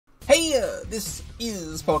This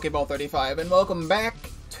is Pokéball35, and welcome back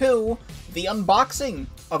to the unboxing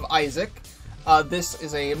of Isaac. This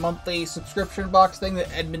is a monthly subscription box thing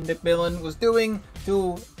that Edmund McMillan was doing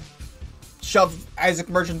to shove Isaac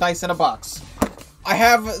merchandise in a box. I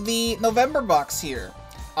have the November box here.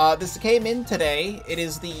 This came in today. It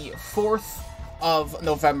is the 4th of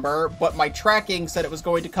November, but my tracking said it was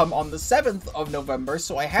going to come on the 7th of November,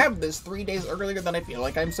 so I have this 3 days earlier than I feel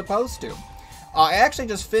like I'm supposed to. I actually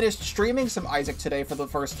just finished streaming some Isaac today for the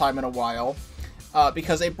first time in a while,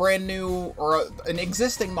 because a brand new, or an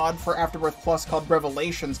existing mod for Afterbirth Plus called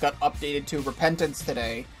Revelations got updated to Repentance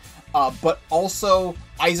today, but also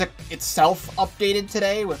Isaac itself updated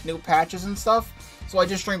today with new patches and stuff, so I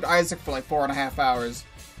just streamed Isaac for like 4.5 hours.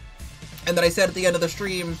 And then I said at the end of the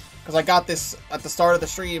stream, because I got this at the start of the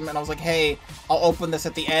stream, and I was like, hey, I'll open this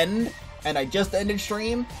at the end, and I just ended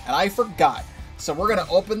stream, and I forgot. So we're gonna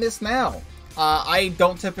open this now. I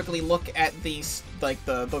don't typically look at these, like,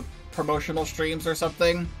 the promotional streams or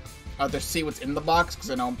something, to see what's in the box,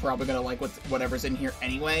 because I know I'm probably gonna like whatever's in here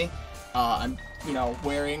anyway. I'm, you know,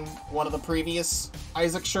 wearing one of the previous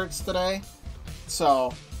Isaac shirts today,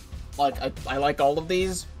 so, like, I like all of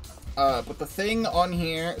these. But the thing on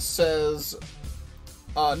here says,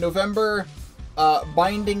 November,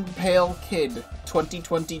 Binding Pale Kid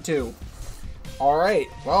 2022. Alright,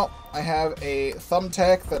 well, I have a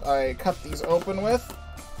thumbtack that I cut these open with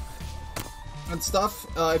and stuff.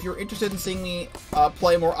 If you're interested in seeing me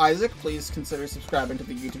play more Isaac, please consider subscribing to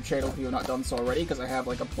the YouTube channel if you have not done so already, because I have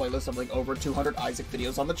like a playlist of like over 200 Isaac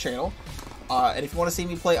videos on the channel. And if you want to see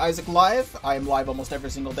me play Isaac live, I am live almost every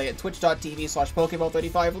single day at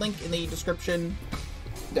twitch.tv/Pokéball35, link in the description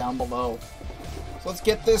down below. So let's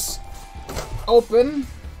get this open.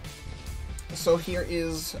 So here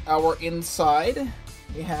is our inside.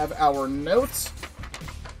 We have our notes.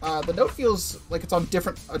 The note feels like it's on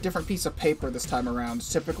a different piece of paper this time around.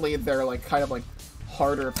 Typically they're like kind of like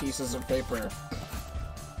harder pieces of paper.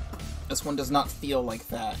 This one does not feel like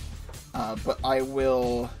that. But I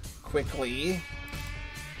will quickly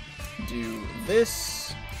do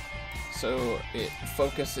this so it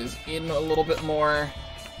focuses in a little bit more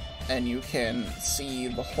and you can see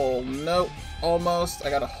the whole note almost. I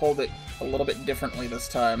gotta hold it a little bit differently this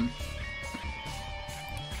time.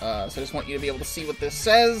 So I just want you to be able to see what this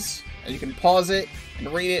says, and you can pause it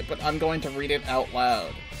and read it, but I'm going to read it out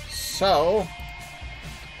loud. So,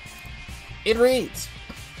 it reads,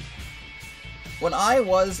 when I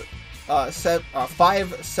was 5'7",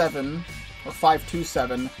 or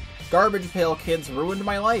 5'27", Garbage Pail Kids ruined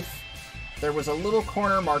my life. There was a little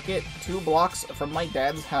corner market 2 blocks from my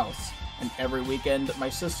dad's house, and every weekend my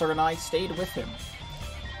sister and I stayed with him.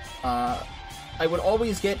 I would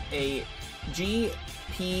always get a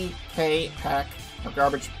GPK pack, or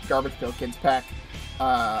Garbage Pail Kids pack,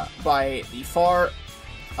 by far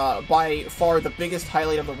the biggest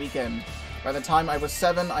highlight of the weekend. By the time I was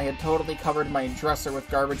 7, I had totally covered my dresser with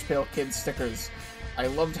Garbage Pail Kids stickers. I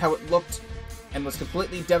loved how it looked, and was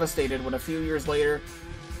completely devastated when a few years later,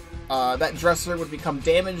 that dresser would become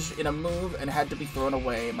damaged in a move and had to be thrown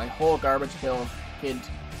away. My whole Garbage Pail Kid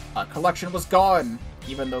collection was gone,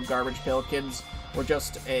 even though Garbage Pail Kids were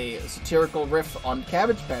just a satirical riff on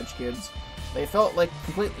Cabbage Patch Kids. They felt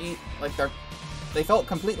completely like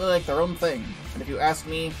their own thing. And if you ask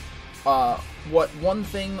me, what one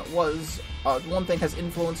thing has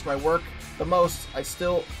influenced my work the most, I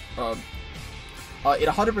still, it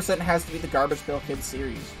 100% has to be the Garbage Pail Kids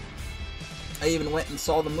series. I even went and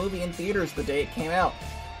saw the movie in theaters the day it came out,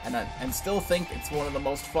 and still think it's one of the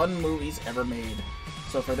most fun movies ever made.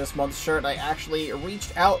 So for this month's shirt, I actually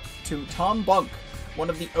reached out to Tom Bunk, one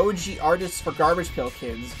of the OG artists for Garbage Pail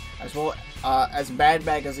Kids, as well as Mad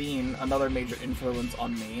Magazine, another major influence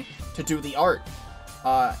on me, to do the art.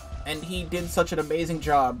 And he did such an amazing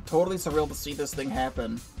job. Totally surreal to see this thing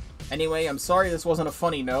happen. Anyway, I'm sorry this wasn't a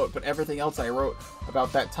funny note, but everything else I wrote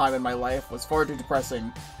about that time in my life was far too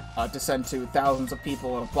depressing to send to thousands of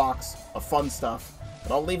people in a box of fun stuff.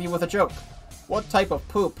 But I'll leave you with a joke. What type of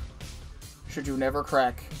poop should you never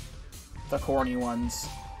crack? The corny ones.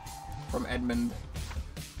 From Edmund.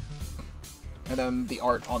 And then the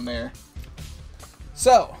art on there.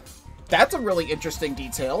 So, that's a really interesting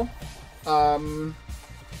detail.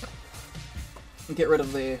 Get rid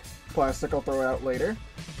of the plastic, I'll throw it out later.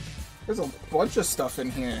 There's a bunch of stuff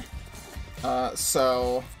in here.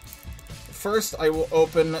 So, first I will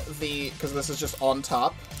open because this is just on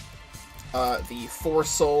top, the 4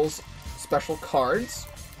 Souls special cards.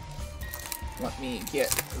 Let me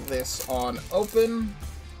get this on open,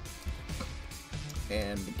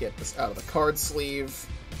 and get this out of the card sleeve.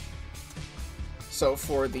 So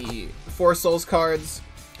for the 4 Souls cards,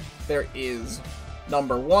 there is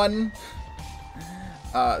number 1.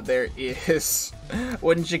 There is,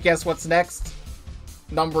 wouldn't you guess what's next?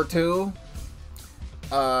 Number 2.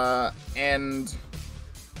 And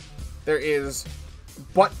there is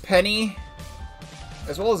Butt Penny,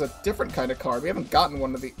 as well as a different kind of card. We haven't gotten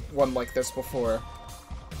one like this before.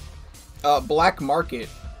 Black Market.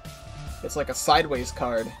 It's like a sideways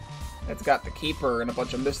card. It's got the Keeper and a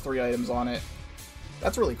bunch of mystery items on it.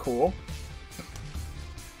 That's really cool.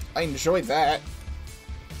 I enjoyed that.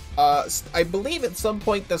 I believe at some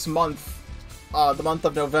point this month, the month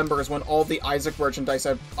of November, is when all the Isaac merchandise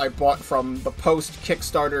I bought from the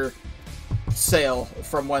post-Kickstarter sale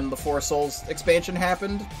from when the Four Souls expansion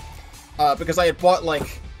happened. Because I had bought,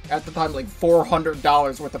 like, at the time, like,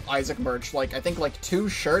 $400 worth of Isaac merch. Like, I think, like, 2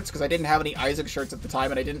 shirts, because I didn't have any Isaac shirts at the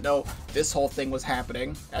time, and I didn't know this whole thing was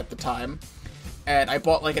happening at the time. And I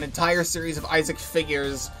bought, like, an entire series of Isaac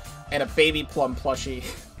figures and a Baby Plum plushie.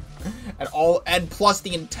 and plus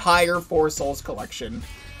the entire Four Souls collection.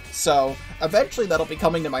 So, eventually that'll be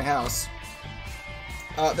coming to my house.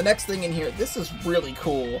 The next thing in here, this is really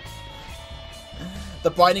cool.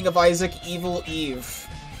 The Binding of Isaac Evil Eve.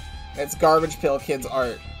 It's Garbage Pail Kids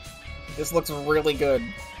art. This looks really good.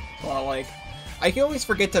 I can always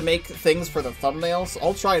forget to make things for the thumbnail, so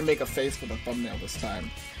I'll try and make a face for the thumbnail this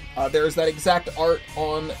time. There's that exact art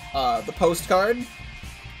on the postcard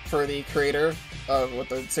for the creator, with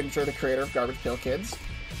the signature of the creator of Garbage Pail Kids.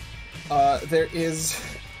 There is...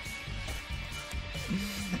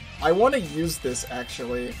 I want to use this,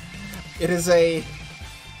 actually. It is a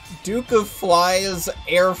Duke of Flies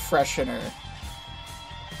air freshener.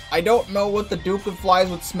 I don't know what the Duke of Flies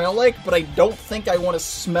would smell like, but I don't think I want to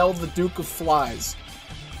smell the Duke of Flies.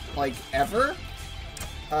 Like, ever?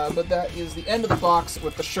 But that is the end of the box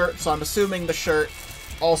with the shirt, so I'm assuming the shirt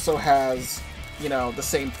also has, you know, the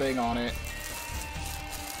same thing on it,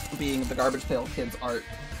 being the Garbage Pail Kids art.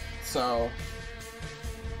 So,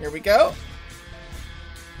 here we go.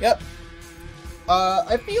 Yep.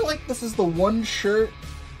 I feel like this is the one shirt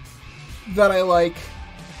that I, like,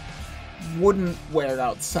 wouldn't wear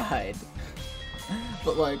outside.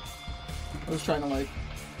 But, like, I was trying to, like,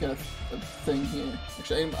 get a thing here.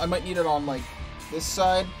 Actually, I might need it on, like, this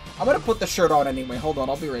side. I'm gonna put the shirt on anyway. Hold on,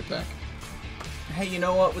 I'll be right back. Hey, you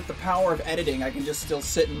know what? With the power of editing, I can just still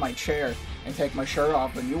sit in my chair and take my shirt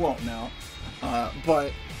off and you won't know.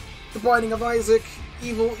 But the Binding of Isaac,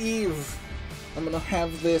 Evil Eve. I'm gonna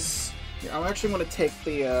have this... I'm actually gonna take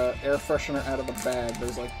the air freshener out of the bag.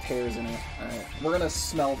 There's, like, tears in it. Alright, we're gonna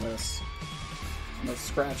smell this. I'm gonna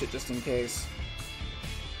scratch it just in case.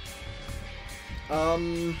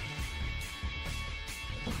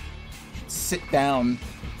 Sit down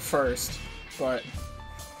first, but...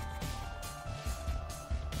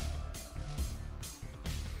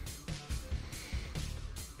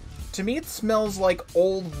 To me, it smells like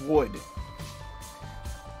old wood.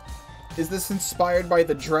 Is this inspired by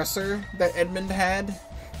the dresser that Edmund had?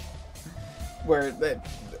 Where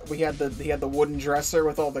he had the wooden dresser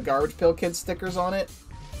with all the Garbage Pail Kids stickers on it?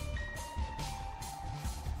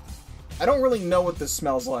 I don't really know what this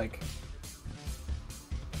smells like.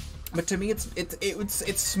 But to me, it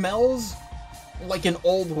smells like an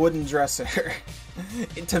old wooden dresser.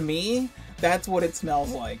 To me, that's what it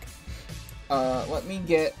smells like. Let me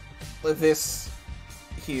get this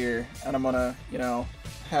here, and I'm gonna, you know,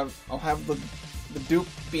 I'll have the Duke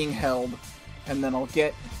being held, and then I'll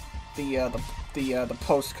get the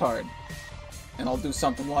postcard, and I'll do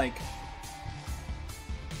something like...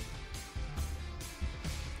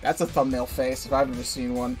 That's a thumbnail face, if I've ever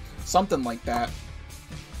seen one. Something like that.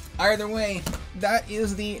 Either way, that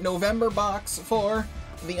is the November box for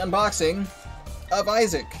the unboxing of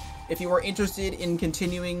Isaac. If you are interested in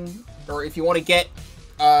continuing, or if you want to get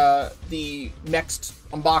the next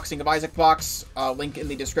unboxing of Isaac box, link in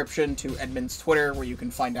the description to Edmund's Twitter, where you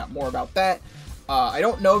can find out more about that. I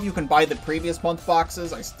don't know if you can buy the previous month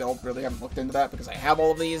boxes. I still really haven't looked into that because I have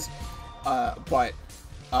all of these. But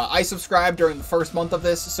I subscribed during the first month of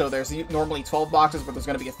this, so there's normally 12 boxes, but there's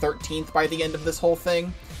going to be a 13th by the end of this whole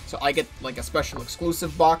thing. So I get, like, a special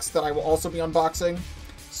exclusive box that I will also be unboxing.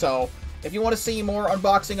 So if you want to see more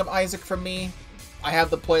unboxing of Isaac from me, I have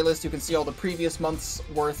the playlist. You can see all the previous months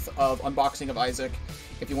worth of unboxing of Isaac.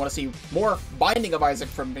 If you want to see more Binding of Isaac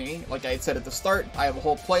from me, like I had said at the start, I have a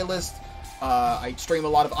whole playlist. I stream a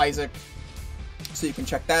lot of Isaac, so you can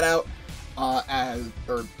check that out. And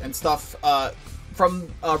stuff.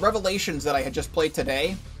 From Revelations that I had just played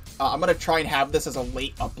today, I'm going to try and have this as a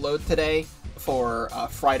late upload today for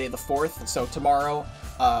Friday the 4th. So tomorrow,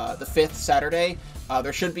 the 5th, Saturday,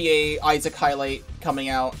 there should be a Isaac highlight coming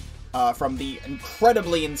out from the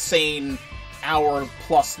incredibly insane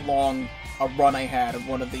hour-plus long a run I had of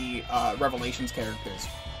one of the Revelations characters.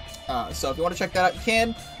 So if you want to check that out, you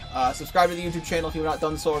can. Subscribe to the YouTube channel if you've not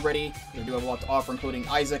done so already. I do have a lot to offer, including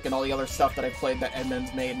Isaac and all the other stuff that I've played that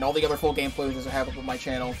Edmund's made, and all the other full gameplays that I have up on my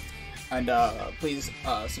channel. And please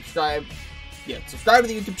subscribe. Yeah, subscribe to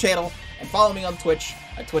the YouTube channel, and follow me on Twitch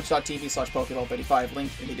at twitch.tv/Pokéball35,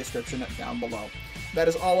 link in the description down below. That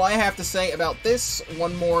is all I have to say about this.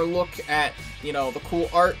 One more look at, you know, the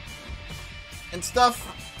cool art and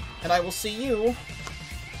stuff, and I will see you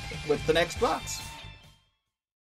with the next box.